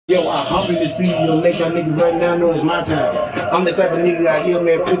Yo, I hop in the studio, make y'all niggas right now know it's my time. I'm the type of nigga out here,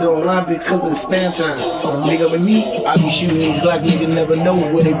 man, put it online because of the spam time. Nigga, with me, I be shooting these Glock niggas never know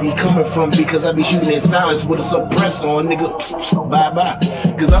where they be coming from because I be shooting in silence with a suppressor on, nigga.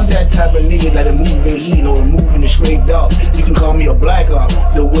 Bye-bye. Cause I'm that type of nigga that move in heat or move in the straight dog. You can call me a black arm,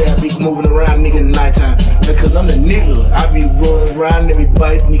 the way I be moving around, nigga, in the nighttime. Because I'm the nigga, I be rolling around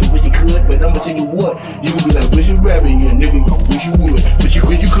everybody, nigga, wish they could, but I'ma tell you what, you can be like, wish you rapping, yeah, nigga, wish you would, but you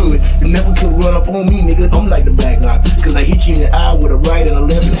wish you could. You never could run up on me, nigga. I'm like the back line. Cause I hit you in the eye with a right and a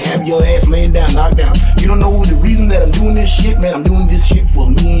left and have your ass laying down, knocked down. You don't know the reason that I'm doing this shit, man. I'm doing this shit for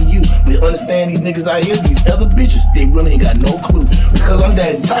me and you. But understand these niggas out here, these other bitches, they really ain't got no clue. Because I'm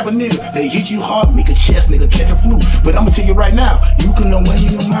that type of nigga. They hit you hard, make a chest, nigga, catch a flu. But I'ma tell you right now, you can know what's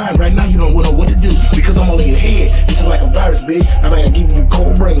in your mind. Right now, you don't know what to do. Because I'm only in your head. It's like a virus, bitch. I might give you a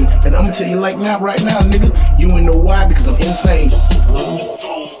cold brain. And I'ma tell you like now, right now, nigga, you ain't know why, because I'm insane.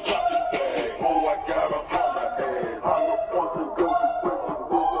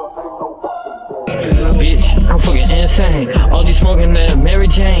 Bitch, I'm fucking insane. All these smoking that Mary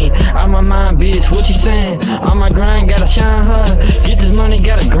Jane. Out my mind, bitch, what you saying? On my grind, gotta shine hard. Get this money,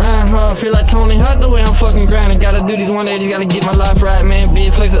 gotta grind hard. Feel like Tony Hawk the way I'm fucking grinding. Gotta do these 180s, gotta get my life right, man.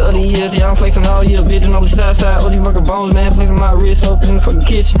 Bitch, flexing other years, yeah, I'm flexing all year. Bitch, on the side side, OG working bones, man. Flexing my wrist, up in the fucking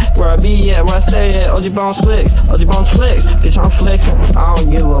kitchen. Where I be at, where I stay at. OG bones flex, OG bones flex. Bitch, I'm flexing, I don't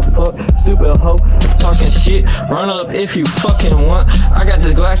give a fuck. Stupid hoe, talking shit. Run up if you fucking want. I got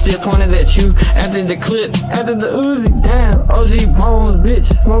this Glock still pointed at you. After the clip, after the Uzi, damn, OG bones, bitch,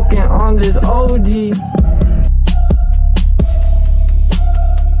 smoking on this OG.